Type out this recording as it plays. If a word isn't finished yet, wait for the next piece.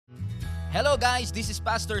Hello guys, this is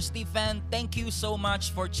Pastor Stephen. Thank you so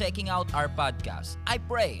much for checking out our podcast. I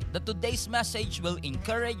pray that today's message will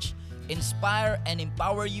encourage, inspire, and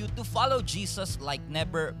empower you to follow Jesus like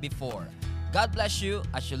never before. God bless you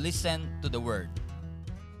as you listen to the Word.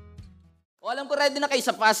 Alam ko ready na kayo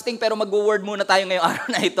sa fasting pero mag-word muna tayo ngayong araw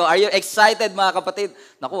na ito. Are you excited mga kapatid?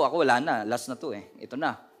 Naku, ako wala na. Last na to eh. Ito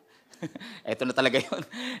na. Ito na talaga yun.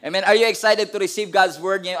 Amen. Are you excited to receive God's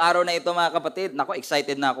word ngayong araw na ito mga kapatid? Naku,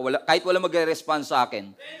 excited na ako. Kahit wala magre-respond sa akin.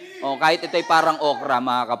 O kahit ito'y parang okra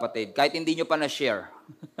mga kapatid. Kahit hindi nyo pa na-share.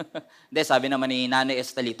 Hindi, sabi naman ni Nanay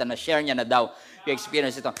Estelita na share niya na daw yung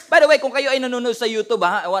experience ito. By the way, kung kayo ay nanonood sa YouTube,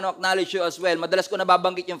 I want to acknowledge you as well. Madalas ko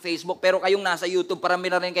nababanggit yung Facebook, pero kayong nasa YouTube, parami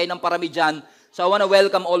na rin kayo ng parami dyan. So I want to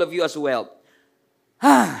welcome all of you as well.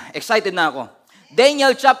 Excited na ako.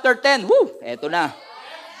 Daniel chapter 10. Woo! Eto na.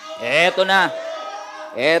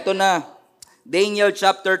 Eto na. Daniel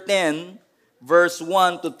chapter 10, verse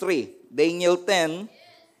 1 to 3. Daniel 10,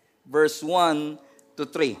 verse 1 to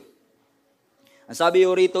 3. Ang sabi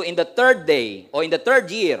ko rito, in the third day, o in the third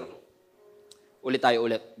year, ulit.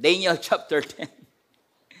 Daniel chapter 10.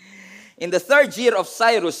 In the third year of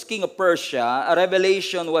Cyrus, king of Persia, a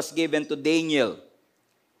revelation was given to Daniel,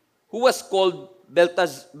 who was called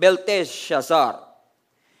Belteshazzar.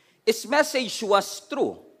 Its message was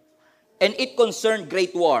true, and it concerned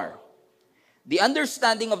great war. The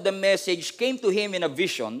understanding of the message came to him in a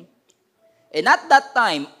vision, and at that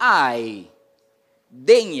time I,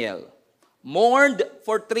 Daniel, mourned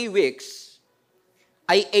for 3 weeks.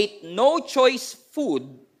 I ate no choice food,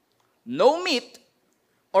 no meat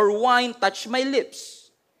or wine touched my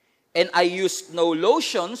lips, and I used no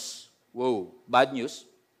lotions. Whoa, bad news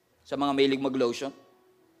sa mga mahilig mag-lotion.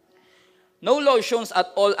 No lotions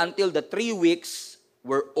at all until the 3 weeks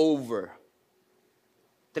were over.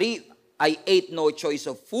 I ate no choice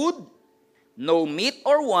of food, no meat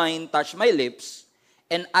or wine touched my lips,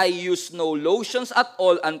 and I used no lotions at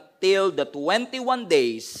all until the 21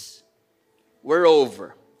 days were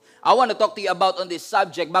over. I want to talk to you about on this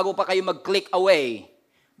subject bago pa kayo mag-click away,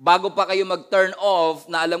 bago pa kayo mag-turn off,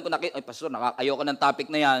 na alam ko na kayo, ay pastor, ayoko ng topic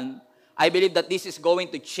na yan. I believe that this is going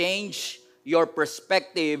to change your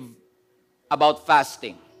perspective about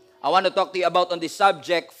fasting. I want to talk to you about on this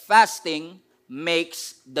subject, fasting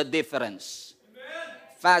makes the difference. Amen.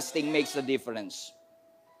 Fasting makes the difference.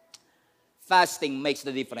 Fasting makes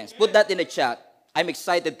the difference. Put that in the chat. I'm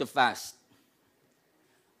excited to fast.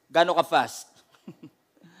 Gano ka fast?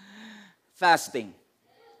 Fasting.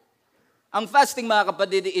 Ang fasting mga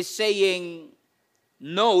kapatid is saying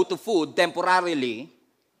no to food temporarily,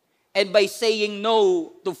 and by saying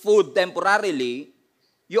no to food temporarily,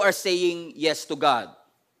 you are saying yes to God.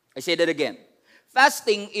 I say that again.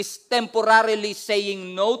 Fasting is temporarily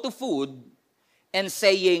saying no to food and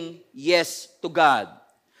saying yes to God.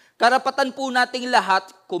 Karapatan po nating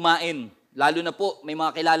lahat kumain. Lalo na po, may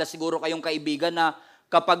mga kilala siguro kayong kaibigan na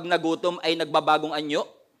kapag nagutom ay nagbabagong anyo.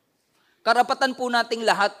 Karapatan po nating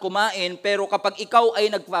lahat kumain, pero kapag ikaw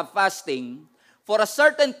ay nagpa-fasting, for a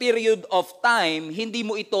certain period of time, hindi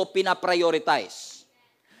mo ito pinaprioritize.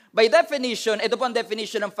 By definition, ito po ang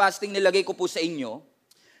definition ng fasting, nilagay ko po sa inyo.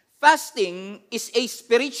 Fasting is a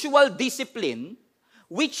spiritual discipline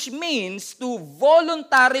which means to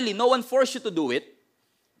voluntarily, no one force you to do it,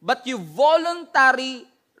 but you voluntarily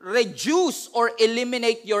reduce or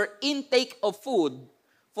eliminate your intake of food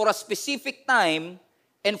for a specific time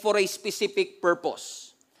and for a specific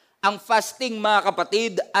purpose. Ang fasting, mga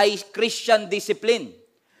kapatid, ay Christian discipline.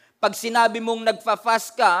 Pag sinabi mong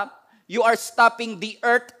nagfa-fast ka, you are stopping the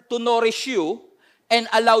earth to nourish you and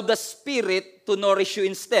allow the spirit to nourish you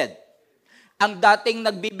instead. Ang dating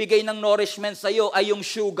nagbibigay ng nourishment sa iyo ay yung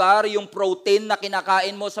sugar, yung protein na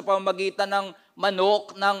kinakain mo sa pamamagitan ng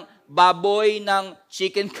manok, ng baboy, ng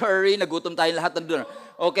chicken curry. Nagutom tayo lahat ng doon.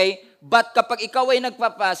 Okay? But kapag ikaw ay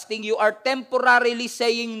nagpa-fasting, you are temporarily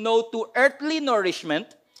saying no to earthly nourishment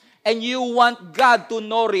and you want God to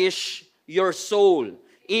nourish your soul.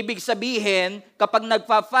 Ibig sabihin, kapag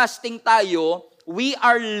nagpa-fasting tayo, we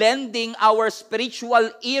are lending our spiritual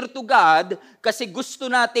ear to God kasi gusto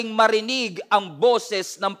nating marinig ang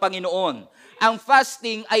boses ng Panginoon. Ang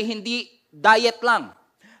fasting ay hindi diet lang.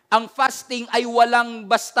 Ang fasting ay walang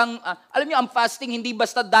bastang, alam niyo, ang fasting hindi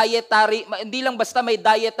basta dietary, hindi lang basta may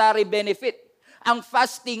dietary benefit. Ang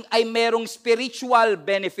fasting ay merong spiritual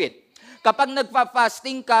benefit. Kapag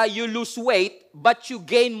nagpa-fasting ka, you lose weight, but you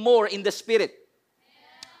gain more in the spirit.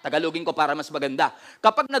 Tagalogin ko para mas maganda.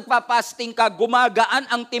 Kapag nagpa-fasting ka, gumagaan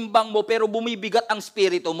ang timbang mo pero bumibigat ang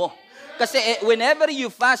spirito mo. Kasi whenever you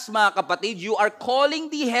fast, mga kapatid, you are calling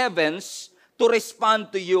the heavens to respond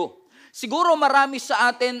to you. Siguro marami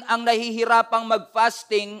sa atin ang nahihirapang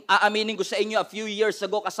mag-fasting. Aaminin ko sa inyo, a few years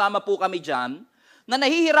ago, kasama po kami dyan, na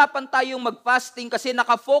nahihirapan tayong mag-fasting kasi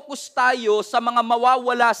nakafocus tayo sa mga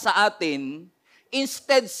mawawala sa atin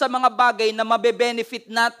instead sa mga bagay na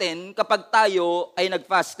mabe-benefit natin kapag tayo ay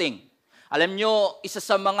nag-fasting. Alam nyo, isa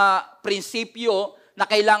sa mga prinsipyo na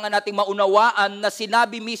kailangan nating maunawaan na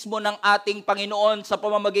sinabi mismo ng ating Panginoon sa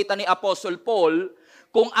pamamagitan ni Apostle Paul,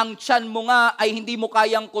 kung ang tiyan mo nga ay hindi mo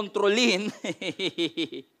kayang kontrolin,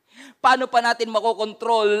 paano pa natin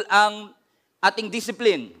makokontrol ang ating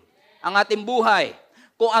discipline, ang ating buhay?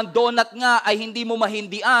 Kung ang donut nga ay hindi mo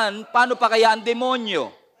mahindian, paano pa kaya ang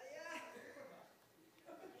demonyo?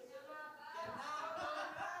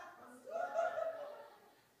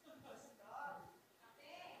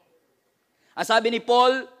 Ang sabi ni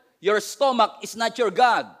Paul, your stomach is not your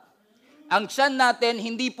God. Ang tiyan natin,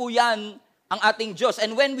 hindi po yan ang ating Diyos.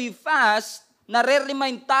 And when we fast,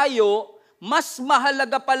 nare-remind tayo, mas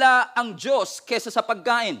mahalaga pala ang Diyos kesa sa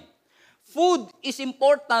pagkain. Food is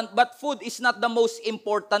important, but food is not the most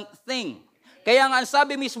important thing. Kaya nga, ang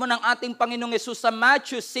sabi mismo ng ating Panginoong Yesus sa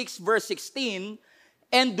Matthew 6 verse 16,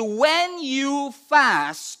 and when you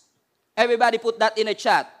fast, everybody put that in a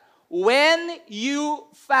chat, when you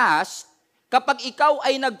fast, kapag ikaw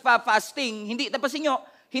ay nagfa-fasting, tapasin nyo,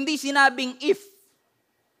 hindi sinabing if.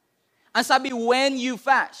 Ang sabi, when you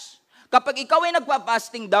fast. Kapag ikaw ay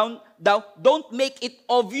nagpa-fasting down, don't make it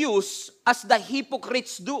obvious as the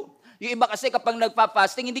hypocrites do. Yung iba kasi kapag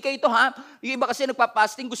nagpa-fasting, hindi kayo ito ha, yung iba kasi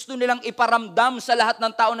nagpa-fasting, gusto nilang iparamdam sa lahat ng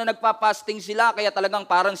tao na nagpa-fasting sila, kaya talagang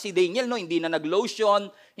parang si Daniel, no, hindi na nag-lotion,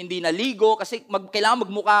 hindi na ligo, kasi kailangan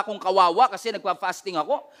magmukha akong kawawa kasi nagpa-fasting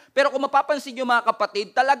ako. Pero kung mapapansin nyo mga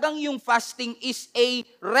kapatid, talagang yung fasting is a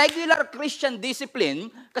regular Christian discipline,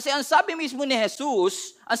 kasi ang sabi mismo ni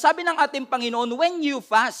Jesus, ang sabi ng ating Panginoon, when you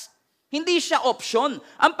fast, hindi siya option.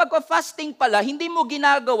 Ang pagpa-fasting pala, hindi mo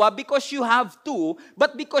ginagawa because you have to,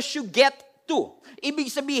 but because you get to.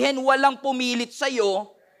 Ibig sabihin, walang pumilit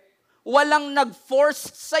sa'yo, walang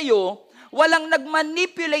nag-force sa'yo, walang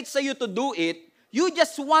nag-manipulate sa'yo to do it. You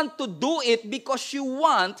just want to do it because you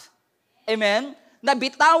want, amen, na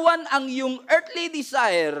bitawan ang iyong earthly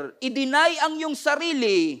desire, i-deny ang iyong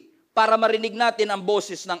sarili para marinig natin ang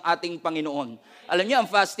boses ng ating Panginoon. Alam niyo, ang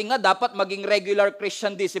fasting nga dapat maging regular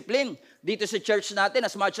Christian discipline. Dito sa church natin,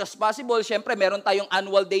 as much as possible, syempre meron tayong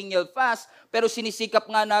annual Daniel fast, pero sinisikap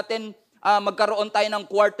nga natin magkaroon tayo ng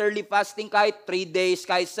quarterly fasting kahit 3 days,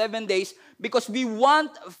 kahit 7 days, because we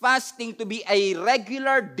want fasting to be a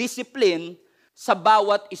regular discipline sa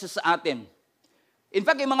bawat isa sa atin. In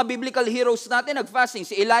fact, yung mga biblical heroes natin nag-fasting.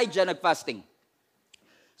 Si Elijah nag-fasting.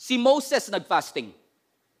 Si Moses nag-fasting.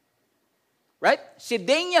 Right? Si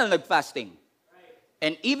Daniel nag-fasting.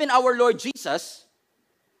 And even our Lord Jesus,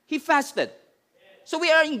 He fasted. So we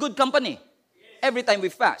are in good company every time we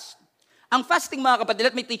fast. Ang fasting, mga kapatid,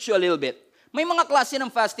 let me teach you a little bit. May mga klase ng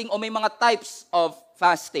fasting o may mga types of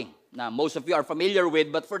fasting na most of you are familiar with,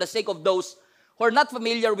 but for the sake of those who are not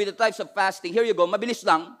familiar with the types of fasting, here you go, mabilis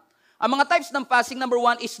lang. Ang mga types ng fasting, number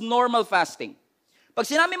 1 is normal fasting. Pag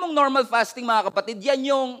sinabi mong normal fasting, mga kapatid, yan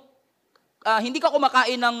yung hindi ka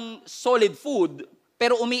kumakain ng solid food,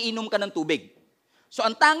 pero umiinom ka ng tubig. So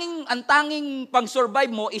ang tanging pang-survive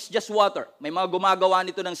mo is just water. May mga gumagawa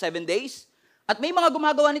nito ng 7 days, at may mga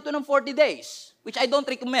gumagawa nito ng 40 days, which I don't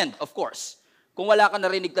recommend, of course, kung wala ka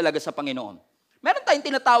narinig talaga sa Panginoon. Meron tayong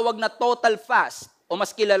tinatawag na total fast, o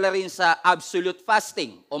mas kilala rin sa absolute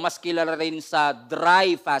fasting, o mas kilala rin sa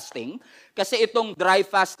dry fasting, kasi itong dry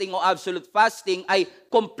fasting o absolute fasting ay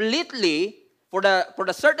completely, for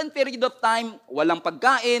the certain period of time, walang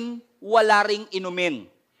pagkain, wala ring inumin.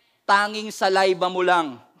 Tanging saliva mo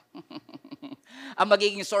lang ang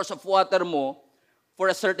magiging source of water mo for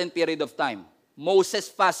a certain period of time. Moses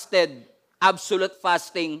fasted, absolute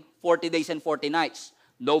fasting, 40 days and 40 nights.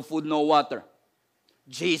 No food, no water.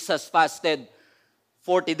 Jesus fasted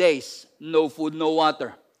 40 days, no food, no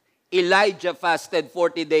water. Elijah fasted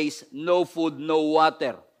 40 days, no food, no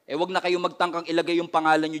water. Wag na kayong magtangkang ilagay yung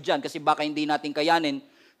pangalan nyo dyan kasi baka hindi natin kayanin.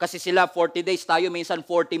 Kasi sila 40 days, tayo minsan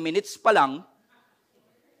 40 minutes pa lang,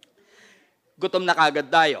 gutom na kagad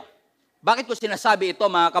tayo. Bakit ko sinasabi ito,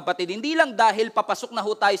 mga kapatid? Hindi lang dahil papasok na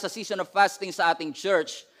ho tayo sa season of fasting sa ating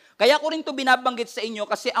church. Kaya ko rin ito binabanggit sa inyo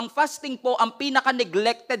kasi ang fasting po ang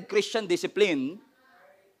pinaka-neglected Christian discipline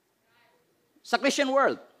sa Christian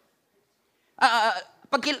world.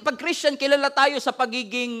 Pag Christian, kilala tayo sa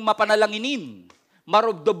pagiging mapanalanginin,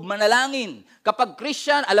 marubdob manalangin. Kapag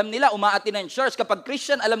Christian, alam nila umaati ng church. Kapag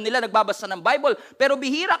Christian, alam nila nagbabasa ng Bible. Pero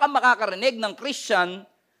bihira kang makakarinig ng Christian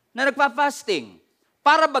na nagpa-fasting.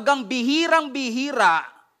 Para bagang bihirang-bihira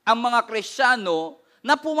ang mga Kristiyano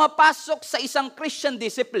na pumapasok sa isang Christian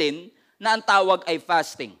discipline na ang tawag ay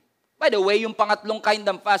fasting. By the way, yung pangatlong kind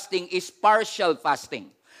ng fasting is partial fasting.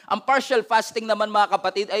 Ang partial fasting naman mga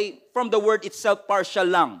kapatid ay from the word itself, partial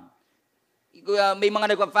lang. May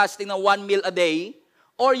mga nagpa-fasting ng 1 meal a day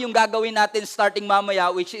or yung gagawin natin starting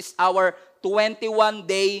mamaya which is our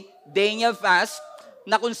 21-day Daniel fast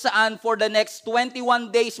na kung saan for the next 21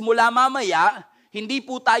 days mula mamaya, hindi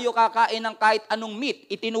po tayo kakain ng kahit anong meat.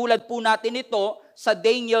 Itinulad po natin ito sa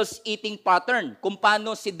Daniel's eating pattern. Kung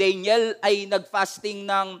paano si Daniel ay nag-fasting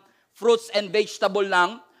ng fruits and vegetable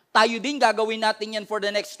lang, tayo din gagawin natin yan for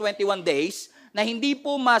the next 21 days na hindi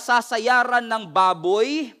po masasayaran ng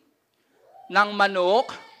baboy, ng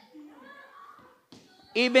manok,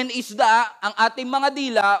 even isda, ang ating mga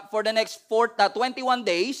dila for the next 21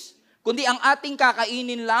 days, kundi ang ating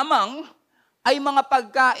kakainin lamang ay mga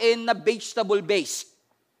pagkain na vegetable-based.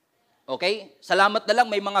 Okay? Salamat na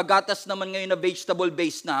lang, may mga gatas naman ngayon na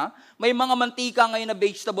vegetable-based na, may mga mantika ngayon na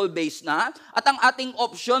vegetable-based na, at ang ating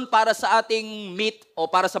option para sa ating meat o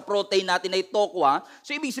para sa protein natin ay tokwa.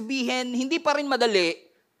 So ibig sabihin, hindi pa rin madali,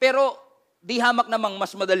 pero di hamak namang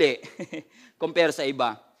mas madali compare sa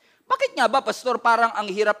iba. Bakit nga ba, Pastor, parang ang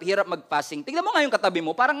hirap-hirap mag-fasting? Tingnan mo nga yung katabi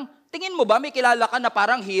mo, parang tingin mo ba may kilala ka na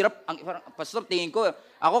parang hirap? Pastor, tingin ko,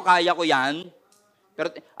 ako kaya ko yan.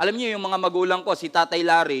 Pero alam niyo yung mga magulang ko, si Tatay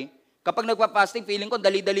Larry, kapag nagpa-fasting, feeling ko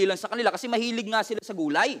dali-dali lang sa kanila kasi mahilig nga sila sa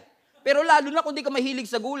gulay. Pero lalo na kung di ka mahilig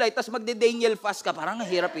sa gulay, tas magde-Daniel fast ka, parang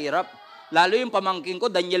hirap-hirap. Lalo yung pamangkin ko,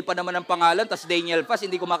 Daniel pa naman ang pangalan, tas Daniel fast,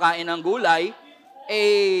 hindi kumakain ng gulay.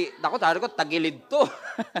 Tari ko, tagilid to.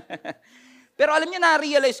 Pero alam niyo,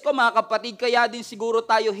 na-realize ko mga kapatid, kaya din siguro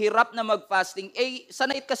tayo hirap na mag-fasting,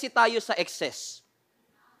 sanay kasi tayo sa excess.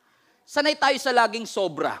 Sanay tayo sa laging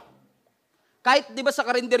sobra. Kahit di ba sa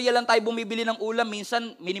karinderya lang tayo bumibili ng ulam,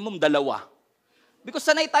 minsan minimum 2. Because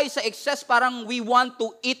sanay tayo sa excess, parang we want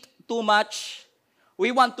to eat too much,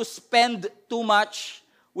 we want to spend too much,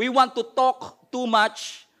 we want to talk too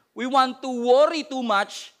much, we want to worry too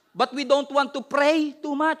much, but we don't want to pray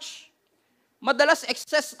too much. Madalas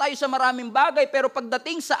excess tayo sa maraming bagay, pero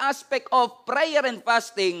pagdating sa aspect of prayer and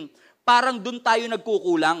fasting, parang dun tayo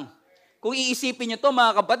nagkukulang. Kung iisipin nyo to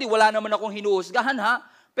mga kapatid, wala naman akong hinuhusgahan ha,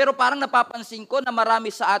 pero parang napapansin ko na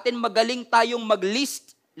marami sa atin magaling tayong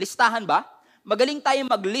mag-list. Listahan ba? Magaling tayong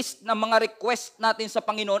mag-list ng mga request natin sa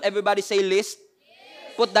Panginoon. Everybody say list.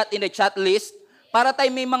 Put that in the chat, list. Para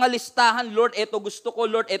tayo may mga listahan, Lord, ito gusto ko,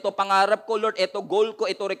 Lord, ito pangarap ko, Lord, ito goal ko,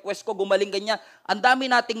 ito request ko, gumaling ganyan. Ang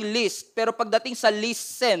dami nating list, pero pagdating sa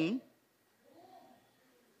listen,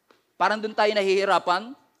 parang doon tayo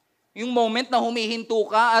nahihirapan. Yung moment na humihinto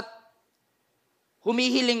ka at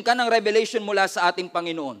humihiling ka ng revelation mula sa ating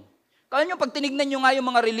Panginoon. Kaya nyo, pag tinignan nyo nga yung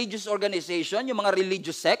mga religious organization, yung mga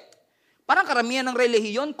religious sect, parang karamihan ng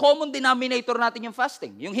relihiyon, common denominator natin yung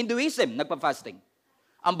fasting. Yung Hinduism, nagpa-fasting.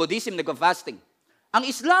 Ang Buddhism, nagpa-fasting. Ang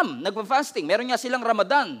Islam, nagpa-fasting. Meron nga silang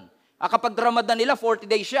Ramadan. Kapag Ramadan nila, 40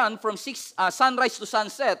 days yan, from sunrise to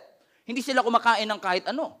sunset, hindi sila kumakain ng kahit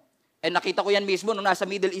ano. And nakita ko yan mismo nung nasa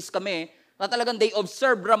Middle East kami, na talagang they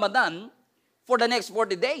observe Ramadan for the next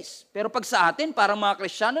 40 days. Pero pag sa atin, parang mga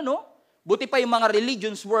Kristiyano, no? Buti pa yung mga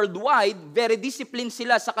religions worldwide, very disciplined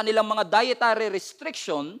sila sa kanilang mga dietary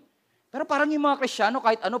restriction, pero parang yung mga Kristiyano,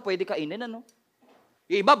 kahit ano, pwede kainin, ano?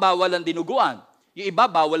 Yung iba, bawal ang dinuguan. Yung iba,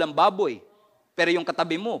 bawal ang baboy. Pero yung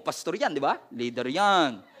katabi mo, pastor yan, di ba? Leader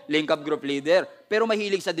yan. Link up group leader. Pero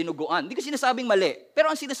mahilig sa dinuguan. Hindi ko sinasabing mali. Pero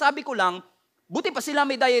ang sinasabi ko lang, buti pa sila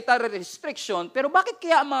may dietary restriction, pero bakit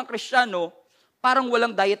kaya ang mga Kristiyano parang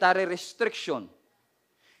walang dietary restriction?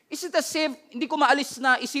 Is it as if, hindi ko maalis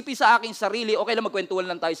na isipin sa aking sarili, okay lang magkwentuhan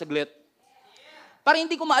lang tayo saglit. Parang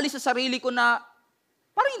hindi ko maalis sa sarili ko na,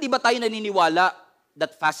 parang hindi ba tayo naniniwala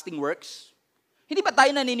that fasting works? Hindi ba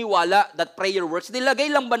tayo naniniwala that prayer works?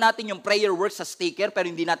 Nilagay lang ba natin yung prayer works sa sticker pero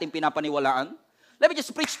hindi natin pinapaniwalaan? Let me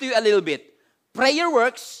just preach to you a little bit. Prayer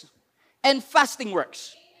works and fasting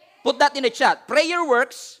works. Put that in the chat. Prayer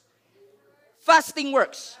works, fasting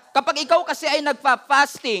works. Kapag ikaw kasi ay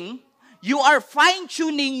nagpa-fasting, you are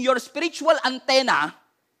fine-tuning your spiritual antenna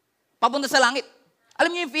papunta sa langit.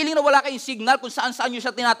 Alam niyo yung feeling na wala kayong signal kung saan-saan nyo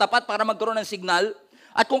siya tinatapat para magkaroon ng signal?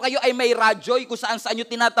 At kung kayo ay may radyo, kung saan-saan nyo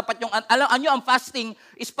tinatapat yung, alam nyo, ang fasting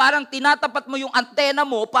is parang tinatapat mo yung antena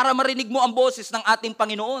mo para marinig mo ang boses ng ating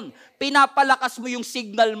Panginoon. Pinapalakas mo yung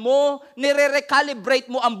signal mo,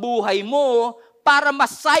 nire-recalibrate mo ang buhay mo para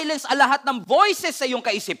mas-silence ang lahat ng voices sa iyong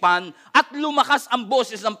kaisipan at lumakas ang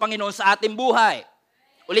boses ng Panginoon sa ating buhay.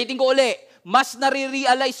 Ulitin ko uli, mas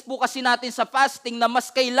nare-realize po kasi natin sa fasting na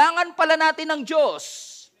mas kailangan pala natin ng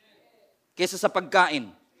Diyos kaysa sa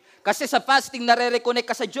pagkain. Kasi sa fasting, nare-reconnect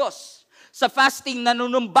ka sa Diyos. Sa fasting,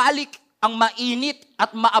 nanunumbalik ang mainit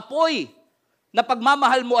at maapoy na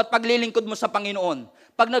pagmamahal mo at paglilingkod mo sa Panginoon.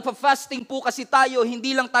 Pag nagpa-fasting po kasi tayo,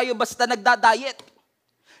 hindi lang tayo basta nagda-diet.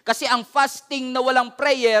 Kasi ang fasting na walang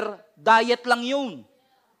prayer, diet lang yun.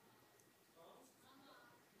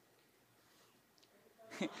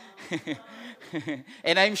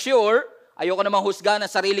 And I'm sure, ayoko namang husga ng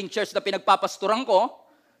sariling church na pinagpapasturan ko,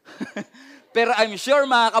 pero I'm sure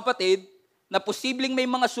mga kapatid, na posibleng may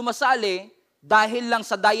mga sumasali dahil lang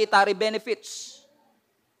sa dietary benefits.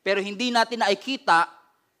 Pero hindi natin nakikita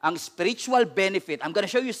ang spiritual benefit. I'm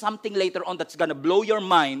gonna show you something later on that's gonna blow your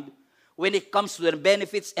mind when it comes to the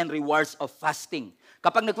benefits and rewards of fasting.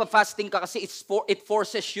 Kapag nagpa-fasting ka kasi it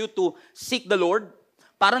forces you to seek the Lord.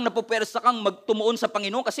 Parang napupersa kang magtumuon sa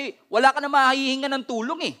Panginoon kasi wala ka na mahihinga ng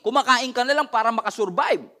tulong eh. Kumakain ka na lang para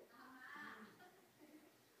makasurvive.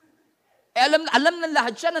 Alam ng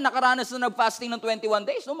lahat siya na nakaranas na nag-fasting ng 21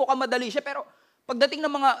 days. No? Mukhang madali siya pero pagdating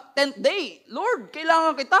ng mga 10th day, Lord,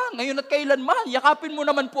 kailangan kita ngayon at kailanman. Yakapin mo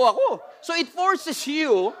naman po ako. So it forces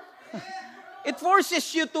you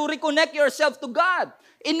to reconnect yourself to God.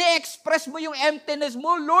 Ine-express mo yung emptiness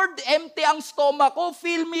mo. Lord, empty ang stomach ko.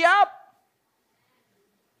 Fill me up.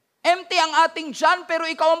 Empty ang ating tiyan, pero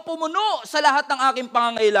ikaw ang pumuno sa lahat ng aking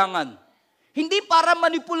pangangailangan. Hindi para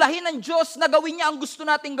manipulahin ng Diyos na gawin niya ang gusto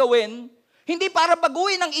nating gawin. Hindi para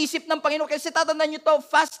baguhin ang isip ng Panginoon. Kasi tatandaan niyo to,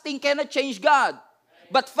 fasting cannot change God.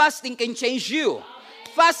 But fasting can change you.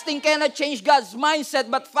 Fasting cannot change God's mindset,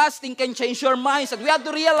 but fasting can change your mindset. We have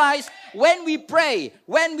to realize when we pray,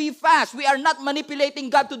 when we fast, we are not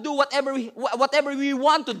manipulating God to do whatever we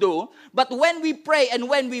want to do. But when we pray and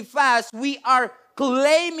when we fast, we are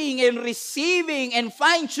claiming and receiving and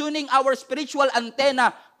fine-tuning our spiritual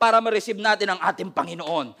antenna para ma-receive natin ang ating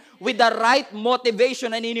Panginoon. With the right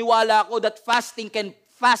motivation, naniniwala ako that fasting can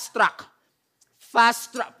fast-track.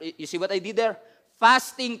 Fast-track. You see what I did there?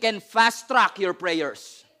 Fasting can fast-track your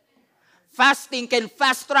prayers. Fasting can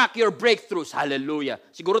fast-track your breakthroughs. Hallelujah.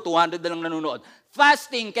 Siguro 200 na lang nanonood.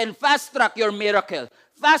 Fasting can fast-track your miracle.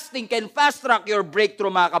 Fasting can fast-track your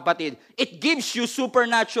breakthrough, mga kapatid. It gives you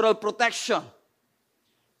supernatural protection.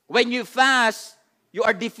 When you fast, you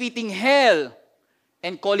are defeating hell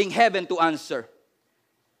and calling heaven to answer.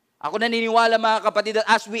 Ako naniniwala, mga kapatid, that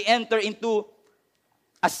as we enter into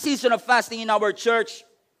a season of fasting in our church,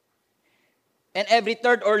 and every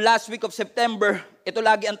third or last week of September, ito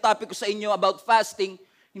lagi ang topic ko sa inyo about fasting,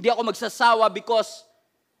 hindi ako magsasawa because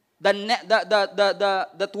the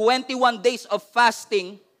 21 days of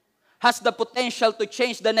fasting has the potential to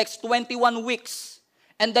change the next 21 weeks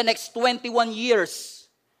and the next 21 years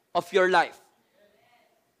of your life.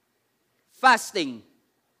 Fasting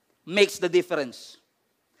makes the difference.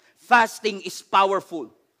 Fasting is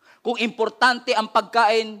powerful. Kung importante ang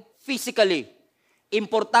pagkain physically,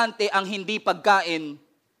 importante ang hindi pagkain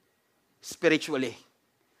spiritually.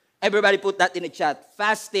 Everybody put that in the chat.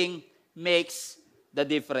 Fasting makes the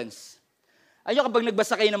difference. Ayun, kapag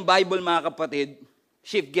nagbasa kayo ng Bible, mga kapatid,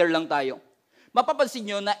 shift gear lang tayo. Mapapansin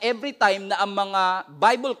nyo na every time na ang mga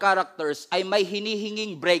Bible characters ay may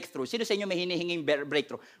hinihinging breakthrough. Sino sa inyo may hinihinging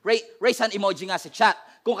breakthrough? Raise an emoji nga sa chat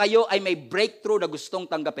kung kayo ay may breakthrough na gustong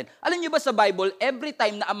tanggapin. Alam nyo ba sa Bible, every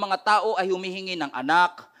time na ang mga tao ay humihingi ng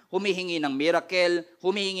anak, humihingi ng miracle,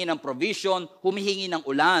 humihingi ng provision, humihingi ng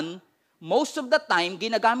ulan, most of the time,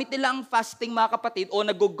 ginagamit nila ang fasting, mga kapatid, o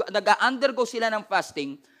nag-undergo sila ng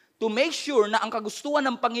fasting to make sure na ang kagustuhan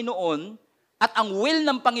ng Panginoon at ang will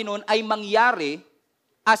ng Panginoon ay mangyari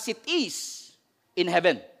as it is in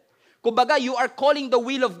heaven. Kumbaga, you are calling the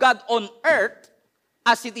will of God on earth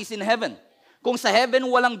as it is in heaven. Kung sa heaven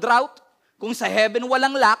walang drought, kung sa heaven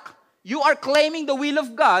walang lack, you are claiming the will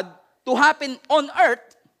of God to happen on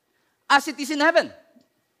earth as it is in heaven.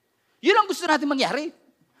 Yun ang gusto natin mangyari.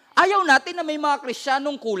 Ayaw natin na may mga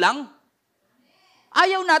Kristiyanong kulang.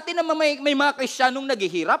 Ayaw natin na may mga Kristiyanong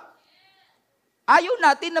naghihirap. Ayaw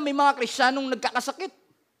natin na may mga Kristiyanong nagkakasakit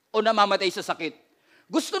o namamatay sa sakit.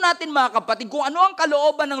 Gusto natin, mga kapatid, kung ano ang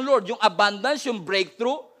kalooban ng Lord, yung abundance, yung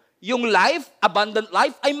breakthrough, yung life, abundant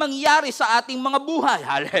life, ay mangyari sa ating mga buhay.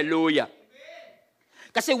 Hallelujah.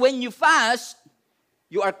 Kasi when you fast,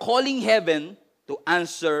 you are calling heaven to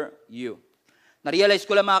answer you. Na-realize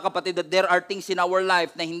ko lang, mga kapatid, that there are things in our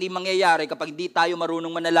life na hindi mangyayari kapag hindi tayo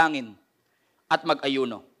marunong manalangin at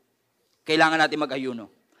mag-ayuno. Kailangan natin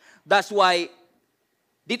mag-ayuno. That's why,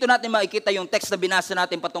 dito natin makikita yung text na binasa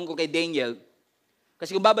natin patungkol kay Daniel.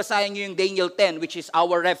 Kasi kung babasahin nyo yung Daniel 10, which is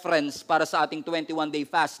our reference para sa ating 21-day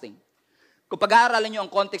fasting. Kung pag-aaralan nyo ang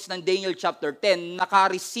context ng Daniel chapter 10,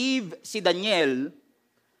 naka-receive si Daniel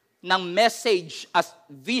ng message as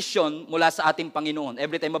vision mula sa ating Panginoon.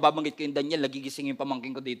 Every time mababanggit ko yung Daniel, nagigising yung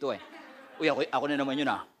pamangkin ko dito eh. Uy, ako na naman yun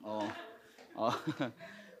ah. Oo. Oh.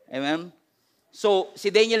 Amen? So, si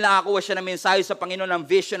Daniel nakakuha siya ng mensahe sa Panginoon ng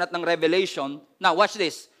vision at ng revelation. Now, watch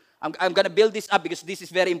this. I'm gonna build this up because this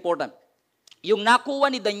is very important. Yung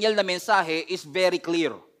nakuha ni Daniel na mensahe is very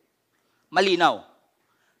clear. Malinaw.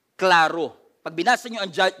 Klaro. Pag binasa nyo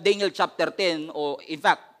ang Daniel chapter 10, o in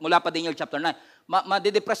fact, mula pa Daniel chapter 9,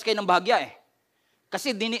 madedepress kayo ng bahagya eh.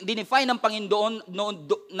 Kasi dinefine ng Panginoon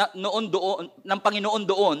ng Panginoon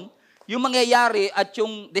doon, yung mangyayari at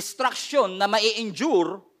yung destruction na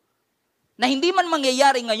mai-endure, na hindi man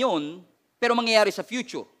mangyayari ngayon, pero mangyayari sa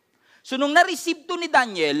future. So nung na-receive to ni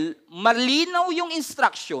Daniel, malinaw yung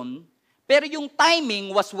instruction, pero yung timing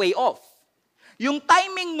was way off. Yung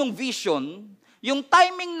timing ng vision, yung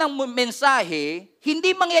timing ng mensahe,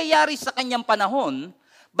 hindi mangyayari sa kanyang panahon,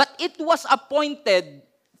 but it was appointed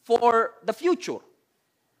for the future.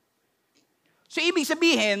 So ibig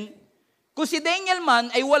sabihin, kung si Daniel man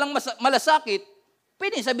ay walang malasakit,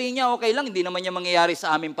 pwede sabihin niya, okay lang, hindi naman niya mangyayari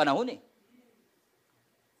sa aming panahon eh.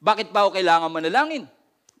 Bakit pa ako kailangan manalangin?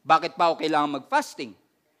 Bakit pa ako kailangan mag-fasting?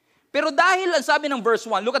 Pero dahil, ang sabi ng verse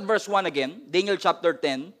 1, look at verse 1 again, Daniel chapter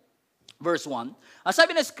 10, verse 1. Ang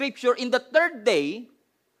sabi ng scripture, in the third day,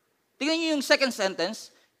 tingnan niyo yung second sentence,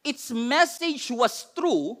 its message was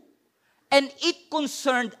true and it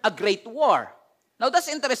concerned a great war. Now that's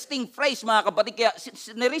interesting phrase mga kapatid, kaya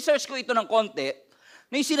niresearch ko ito ng konti,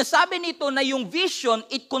 na yung sinasabi nito na yung vision,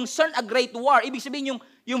 it concerned a great war. Ibig sabihin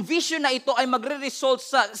yung vision na ito ay magre-result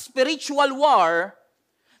sa spiritual war,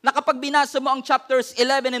 na kapag binasa mo ang chapters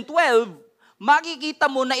 11 and 12, makikita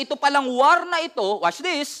mo na ito palang war na ito, watch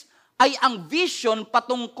this, ay ang vision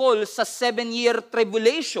patungkol sa 7-year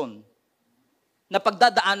tribulation na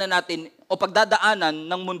pagdadaanan natin o pagdadaanan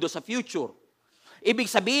ng mundo sa future. Ibig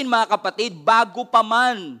sabihin mga kapatid, bago pa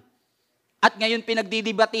man, at ngayon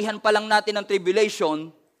pinagdidibatihan pa lang natin ang tribulation,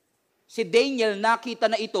 si Daniel nakita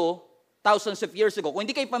na ito thousands of years ago. Kung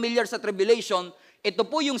hindi kayo familiar sa tribulation, ito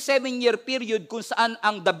po yung 7-year period kung saan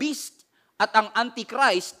ang the beast at ang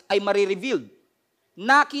Antichrist ay marirevealed.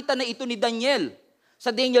 Nakita na ito ni Daniel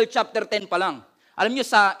sa Daniel chapter 10 pa lang. Alam niyo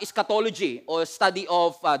sa eschatology o study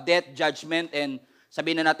of death, judgment, and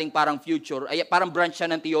sabihin na natin parang future, ay parang branch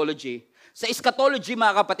siya ng theology. Sa eschatology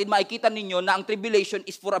mga kapatid, makikita ninyo na ang tribulation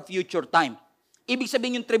is for a future time. Ibig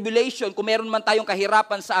sabihin yung tribulation, kung meron man tayong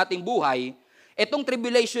kahirapan sa ating buhay, itong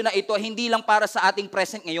tribulation na ito hindi lang para sa ating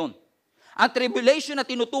present ngayon. Ang tribulation na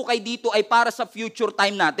tinutukay dito ay para sa future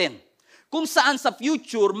time natin. Kung saan sa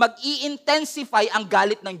future, mag-i-intensify ang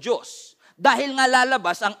galit ng Diyos. Dahil nga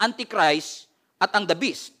lalabas ang Antichrist at ang the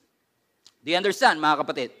beast. Do you understand, mga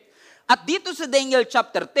kapatid? At dito sa Daniel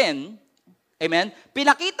chapter 10, amen,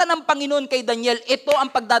 pinakita ng Panginoon kay Daniel, ito ang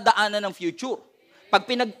pagdadaanan ng future. Pag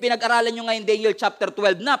pinag-aralan nyo ngayon Daniel chapter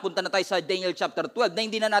 12 na, punta na tayo sa Daniel chapter 12, na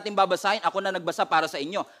hindi na natin babasahin, ako na nagbasa para sa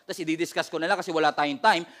inyo. Tapos i-discuss ko na lang kasi wala tayong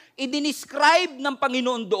time. I-describe ng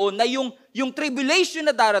Panginoon doon na yung tribulation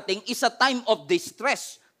na darating is a time of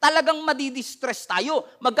distress. Talagang madidistress tayo.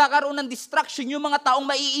 Magkakaroon ng distraction yung mga taong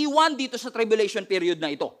maiiwan dito sa tribulation period na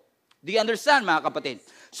ito. Do you understand, mga kapatid?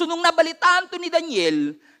 So nung nabalitaan to ni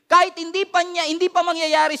Daniel, kahit hindi pa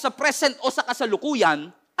mangyayari sa present o sa kasalukuyan,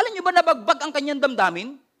 alam niyo ba nabagbag ang kanyang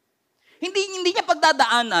damdamin? Hindi niya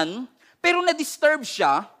pagdadaanan, pero na-disturb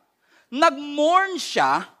siya, nag-mourn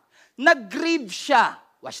siya, nag-grieve siya.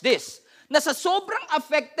 Watch this. Na sa sobrang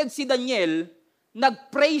affected si Daniel,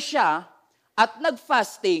 nag-pray siya at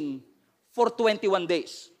nag-fasting for 21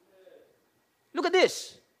 days. Look at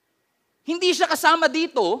this. Hindi siya kasama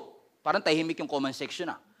dito, parang tahimik yung comment section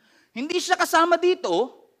na. Hindi siya kasama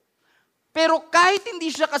dito, pero kahit hindi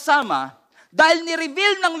siya kasama, dahil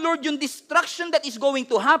ni-reveal ng Lord yung destruction that is going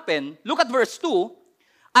to happen, look at verse 2,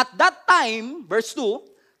 at that time, verse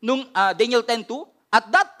 2, nung Daniel 10:2,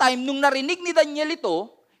 at that time, nung narinig ni Daniel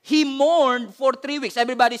ito, he mourned for 3 weeks.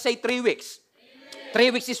 Everybody say 3 weeks.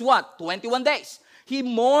 3 weeks is what? 21 days. He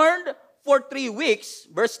mourned for 3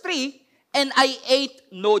 weeks, verse 3, and I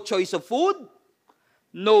ate no choice of food,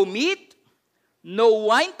 no meat,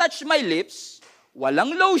 no wine touched my lips,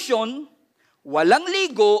 walang lotion, walang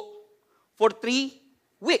ligo, for 3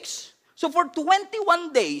 weeks. So for 21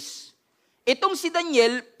 days, itong si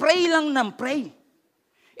Daniel, pray lang ng pray.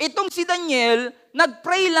 Itong si Daniel,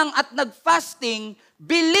 nag-pray lang at nag-fasting,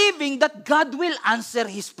 believing that God will answer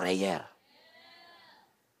his prayer.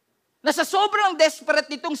 Nasa sobrang desperate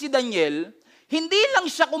nitong si Daniel, hindi lang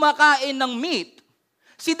siya kumakain ng meat.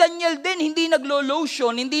 Si Daniel din, hindi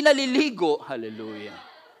naglo-lotion, hindi naliligo. Hallelujah.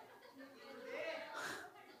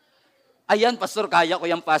 Ayan, pastor, kaya ko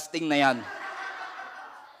yung fasting na yan.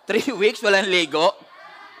 3 weeks, walang ligo.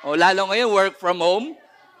 O lalo ngayon, work from home.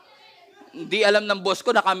 Hindi alam ng boss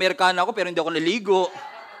ko, naka-Amerikana ako, pero hindi ako naligo.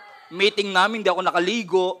 Meeting namin, di ako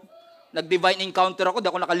nakaligo. Nag-divine encounter ako, di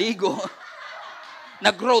ako nakaligo.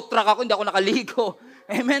 Nag-road track ako, hindi ako nakaligo.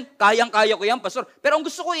 Amen? Kayang-kaya ko yan, Pastor. Pero ang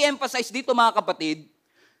gusto ko i-emphasize dito, mga kapatid,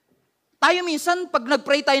 tayo minsan, pag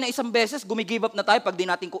nag-pray tayo na isang beses, gumigive up na tayo pag di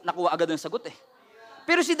natin nakuha agad ang sagot eh.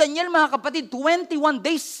 Pero si Daniel, mga kapatid, 21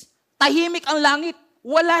 days, tahimik ang langit.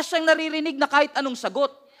 Wala siyang naririnig na kahit anong sagot.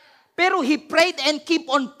 Pero he prayed and keep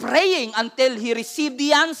on praying until he received the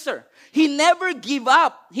answer. He never gave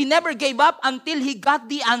up. He never gave up until he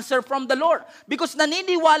got the answer from the Lord. Because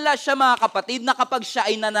naniniwala siya, mga kapatid, na kapag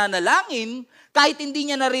siya ay nananalangin, kahit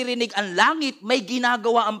hindi niya naririnig ang langit, may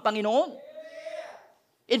ginagawa ang Panginoon.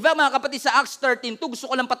 In fact, mga kapatid, sa Acts 13:2, gusto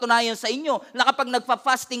ko lang patunayan sa inyo na kapag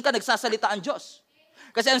nagpa-fasting ka, nagsasalita ang Diyos.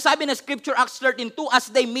 Kasi ang sabi ng Scripture, Acts 13:2,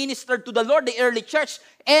 as they ministered to the Lord, the early church,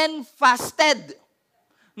 and fasted.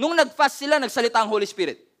 Nung nag-fast sila, nagsalita ang Holy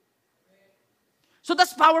Spirit. So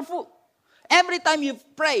that's powerful. Every time you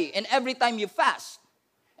pray and every time you fast,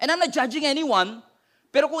 and I'm not judging anyone,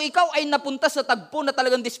 pero kung ikaw ay napunta sa tagpo na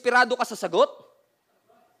talagang desperado ka sa sagot,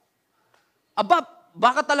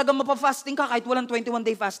 baka talagang mapafasting ka kahit walang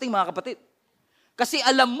 21-day fasting, mga kapatid. Kasi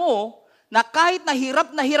alam mo na kahit na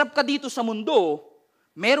hirap ka dito sa mundo,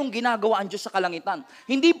 merong ginagawa ang Diyos sa kalangitan.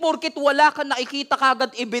 Hindi porket wala ka nakikita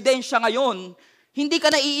kagad ebidensya ngayon, hindi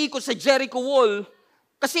ka naiikot sa Jericho Wall,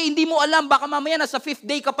 kasi hindi mo alam, baka mamaya nasa 5th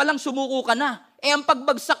day ka pa lang, sumuko ka na. Ang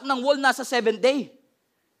pagbagsak ng wall nasa 7th day.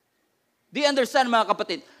 Do you understand, mga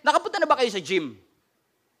kapatid? Nakapunta na ba kayo sa gym?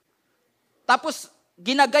 Tapos,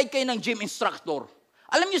 ginaguide kayo ng gym instructor.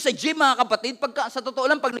 Alam niyo sa gym, mga kapatid, sa totoo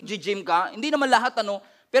lang, pag nag-gym ka, hindi naman lahat,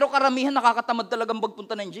 pero karamihan nakakatamad talagang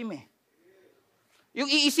magpunta ng gym eh.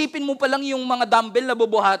 Yung iisipin mo pa lang yung mga dumbbell na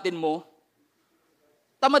bubuhatin mo,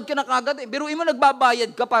 tamad ka na kagad eh. Biruin mo,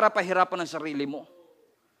 nagbabayad ka para pahirapan ang sarili mo.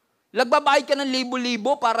 Nagbabayad ka ng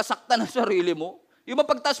libo-libo para saktan ang sarili mo. Yung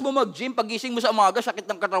mapagtas mo mag-gym, pagising mo sa umaga, sakit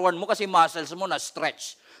ng katawan mo kasi muscles mo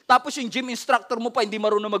na-stretch. Tapos yung gym instructor mo pa, hindi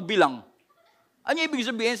marunong magbilang. Ano yung ibig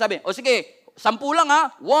sabihin? Sabi, sige, 10 lang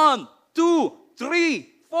ha. 1, 2,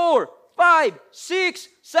 3, 4, 5,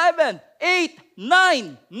 6, 7, 8,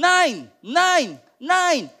 9, 9, 9,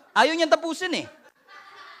 9. Ayaw niyang tapusin eh.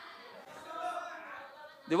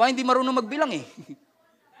 Di ba? Hindi marunong magbilang eh.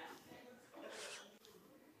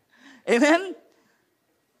 Amen?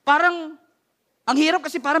 Parang, ang hirap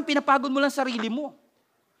kasi parang pinapagod mo lang sarili mo.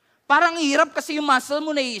 Parang hirap kasi yung muscle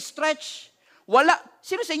mo na i-stretch.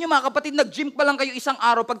 Sino sa inyo mga kapatid, nag-gym pa lang kayo isang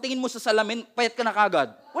araw, pagtingin mo sa salamin, payat ka na kagad?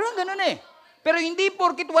 Walang ganun eh. Pero hindi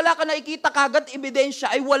porkit wala ka nakikita kagad ebidensya,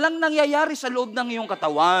 ay walang nangyayari sa loob ng iyong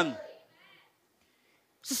katawan.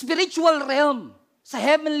 Sa spiritual realm, sa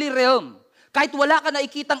heavenly realm, kahit wala ka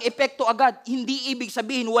nakikitang epekto agad, hindi ibig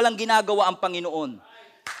sabihin walang ginagawa ang Panginoon.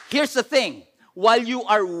 Here's the thing, while you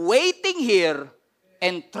are waiting here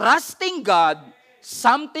and trusting God,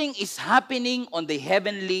 something is happening on the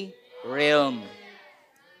heavenly realm.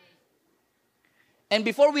 And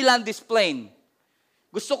before we land this plane,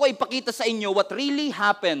 gusto ko ipakita sa inyo what really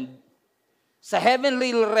happened sa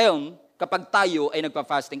heavenly realm kapag tayo ay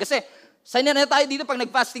nagpa-fasting. Kasi sanay na tayo dito, pag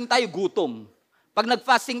nag-fasting tayo, gutom. Pag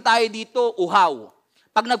nag-fasting tayo dito, uhaw.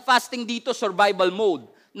 Pag nag-fasting dito, survival mode.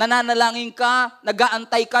 Nananalangin ka,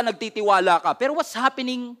 nag-aantay ka, nagtitiwala ka. Pero what's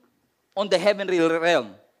happening on the heavenly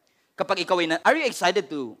realm? Kapag ikaw ay are you excited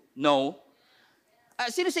to know?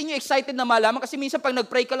 Sino sa inyo excited na malaman? Kasi minsan pag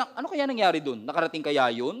nag-pray ka lang, ano kaya nangyari dun? Nakarating kaya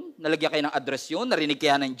yun? Nalagyan kayo ng address yun? Narinig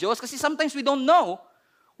kaya ng Diyos? Kasi sometimes we don't know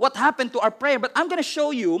what happened to our prayer. But I'm gonna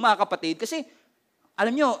show you, mga kapatid, kasi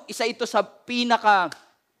alam nyo, isa ito sa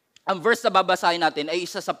ang verse na babasahin natin ay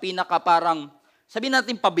isa sa parang, sabihin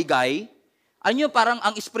natin pabigay. Alam nyo, parang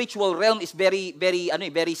ang spiritual realm is very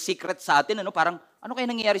secret sa atin. Parang, ano kaya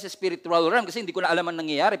nangyayari sa spiritual realm? Kasi hindi ko na alam ang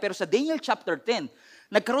nangyayari. Pero sa Daniel chapter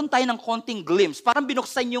 10, nagkaroon tayo ng konting glimpse. Parang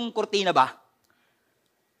binuksan yung kurtina ba?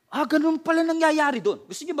 Ganun pala nangyayari doon.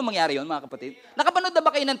 Gusto niyo ba mangyari yun, mga kapatid? Nakapanood na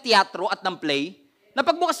ba kayo ng teatro at ng play? Na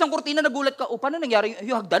pagbukas ng kurtina, nagulat ka, paano nangyari?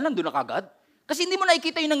 Yung hagdan, nandun na kagad. Kasi hindi mo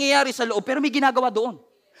nakikita yung nangyayari sa loob, pero may ginagawa doon.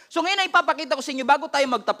 So ngayon ay ipapakita ko sa inyo, bago tayo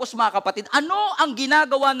magtapos, mga kapatid, ano ang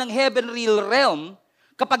ginagawa ng heavenly realm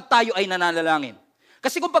kapag tayo ay nananalangin?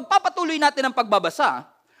 Kasi kung pagpapatuloy natin ang pagbabasa,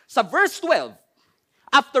 sa verse 12,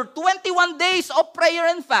 after 21 days of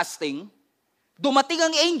prayer and fasting, dumating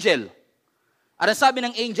ang angel. At ang sabi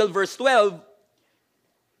ng angel, verse 12,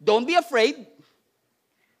 don't be afraid.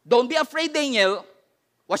 Don't be afraid, Daniel.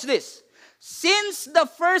 Watch this. Since the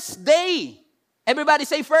first day, everybody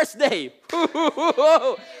say first day.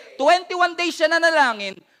 21 days siya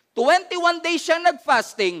nanalangin, 21 days siya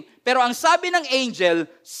nag-fasting, pero ang sabi ng angel,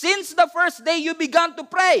 since the first day you began to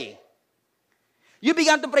pray, You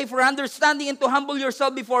began to pray for understanding and to humble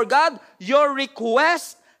yourself before God. Your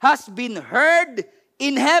request has been heard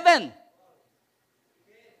in heaven.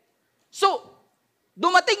 So,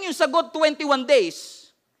 dumating yung sagot 21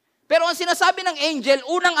 days. Pero ang sinasabi ng angel,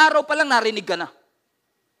 unang araw pa lang narinig ka na.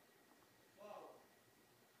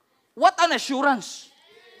 What an assurance.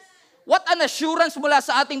 What an assurance mula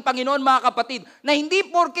sa ating Panginoon, mga kapatid, na hindi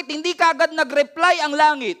porkit hindi kagad nag-reply ang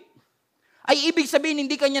langit, ay ibig sabihin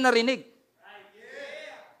hindi kanya narinig.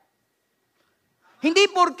 Hindi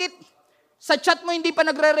porkit sa chat mo hindi pa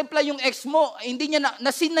nagre-reply yung ex mo, hindi niya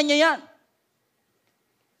nasin na niya yan.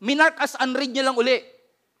 Minark as unread niya lang uli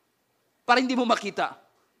para hindi mo makita.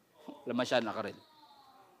 Laman siya nakaread.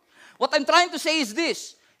 What I'm trying to say is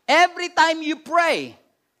this, every time you pray,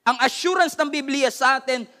 ang assurance ng Biblia sa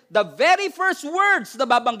atin, the very first words na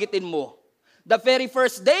babanggitin mo, the very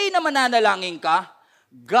first day na mananalangin ka,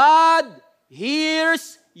 God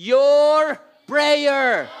hears your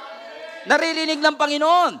prayer. Naririnig ng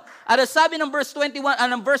Panginoon. At sabi ng verse 21,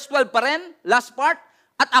 ng verse 12 pa rin, last part,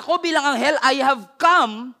 at ako bilang anghel, I have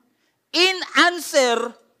come in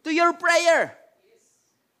answer to your prayer.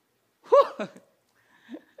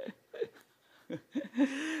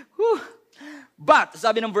 But,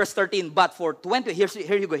 sabi ng verse 13, but for 20,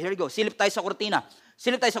 here you go. Silip tayo sa kurtina.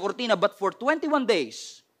 But for 21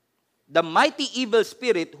 days, the mighty evil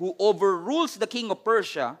spirit who overrules the king of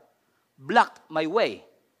Persia blocked my way.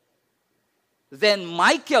 Then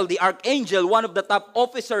Michael, the archangel, one of the top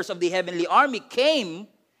officers of the heavenly army, came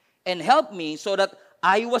and helped me so that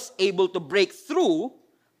I was able to break through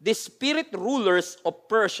the spirit rulers of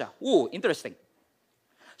Persia. Ooh, interesting.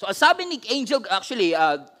 So, sabi ni angel, actually,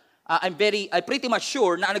 I'm pretty much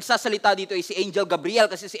sure na ang nagsasalita dito ay si Angel Gabriel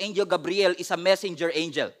kasi si Angel Gabriel is a messenger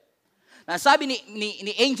angel. Sabi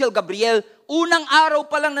ni Angel Gabriel, unang araw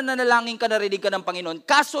pa lang na nanalangin ka, narinig ka ng Panginoon,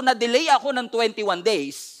 kaso na-delay ako ng 21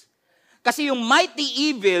 days. Kasi yung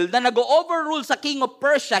mighty evil na nag-overrule sa king of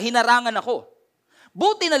Persia, hinarangan ako.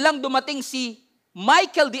 Buti na lang dumating si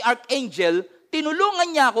Michael the Archangel,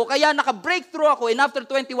 tinulungan niya ako, kaya naka-breakthrough ako, and after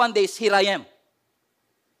 21 days, here I am.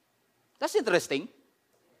 That's interesting.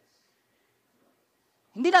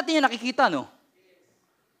 Hindi natin yan nakikita, no?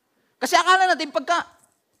 Kasi akala natin, pagka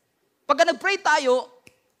nag-pray tayo,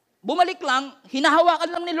 bumalik lang,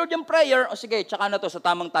 hinahawakan lang ni Lord yung prayer, o sige, tsaka na to sa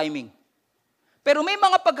tamang timing. Pero may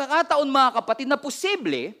mga pagkakataon, mga kapatid, na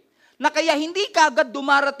posible na kaya hindi kagad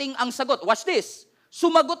dumarating ang sagot. Watch this.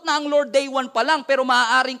 Sumagot na ang Lord day 1 pa lang, pero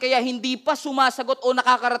maaaring kaya hindi pa sumasagot o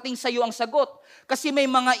nakakarating sa iyo ang sagot. Kasi may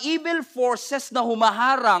mga evil forces na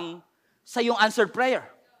humaharang sa iyong answered prayer.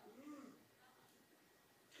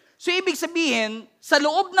 So, ibig sabihin, sa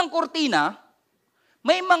loob ng kurtina,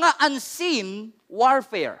 may mga unseen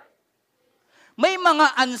warfare. May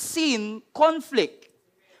mga unseen conflict.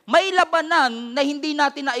 May labanan na hindi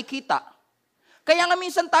natin nakikita. Kaya nga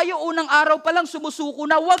minsan tayo, unang araw pa lang sumusuko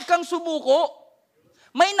na, huwag kang sumuko.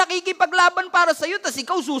 May nakikipaglaban para sa iyo, tas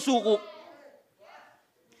ikaw susuko.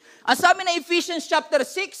 Ang sabi na Ephesians chapter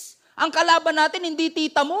 6, ang kalaban natin hindi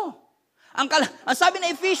tita mo. Ang sabi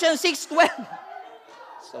na Ephesians 6:12.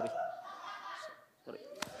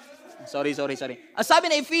 Sorry. Ang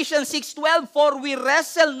sabi na Ephesians 6:12, for we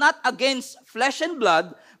wrestle not against flesh and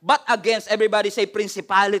blood, but against, everybody say,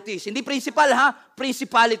 principalities. Hindi principal ha,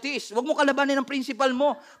 principalities. Huwag mo kalabanin ng principal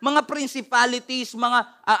mo. Mga principalities, mga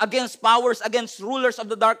against powers, against rulers of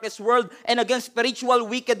the darkness world, and against spiritual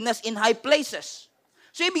wickedness in high places.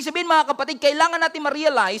 So, ibig sabihin, mga kapatid, kailangan natin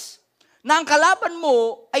ma-realize na ang kalaban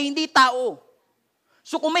mo ay hindi tao.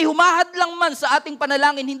 So, kung may humahad lang man sa ating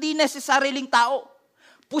panalangin, hindi necessaryong tao.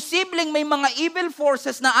 Posibleng may mga evil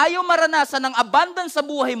forces na ayaw maranasan ng abundance sa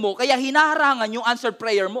buhay mo, kaya hinaharangan yung answered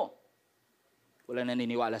prayer mo. Wala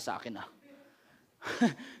naniniwala sa akin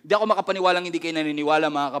Hindi ako makapaniwalang hindi kayo naniniwala,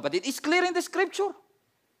 mga kapatid. It's clear in the scripture.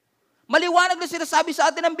 Maliwanag na sinasabi sa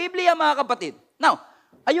atin ng Biblia, mga kapatid. Now,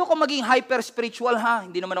 ayoko maging hyper-spiritual ha.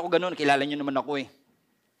 Hindi naman ako ganun. Kilala niyo naman ako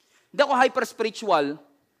Hindi ako hyper-spiritual.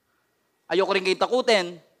 Ayoko rin kayo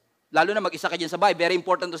takutin. Lalo na mag-isa ka dyan sa bahay. Very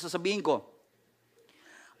important to sasabihin ko.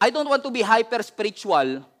 I don't want to be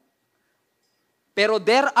hyper-spiritual, pero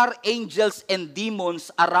there are angels and demons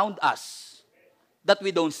around us that we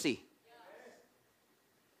don't see.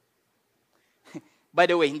 By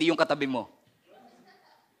the way, hindi yung katabi mo.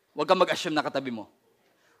 Huwag kang mag-assume na katabi mo.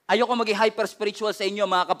 Ayoko maging hyper-spiritual sa inyo,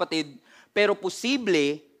 mga kapatid, pero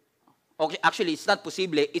posible, okay, actually, it's not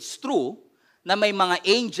posible, it's true, na may mga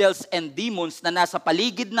angels and demons na nasa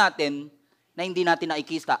paligid natin na hindi natin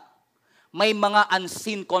nakikita. May mga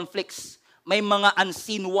unseen conflicts. May mga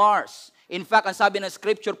unseen wars. In fact, ang sabi ng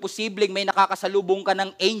scripture, posibleng may nakakasalubong ka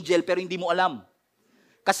ng angel pero hindi mo alam.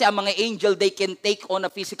 Kasi ang mga angel, they can take on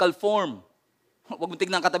a physical form. Huwag mo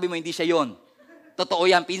tignan katabi mo, hindi siya yon. Totoo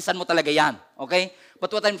yan, pinsan mo talaga yan. Okay?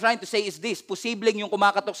 But what I'm trying to say is this, posibleng yung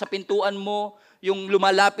kumakatok sa pintuan mo, yung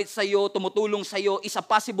lumalapit sa'yo, tumutulong sa'yo, is a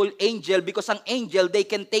possible angel because ang angel, they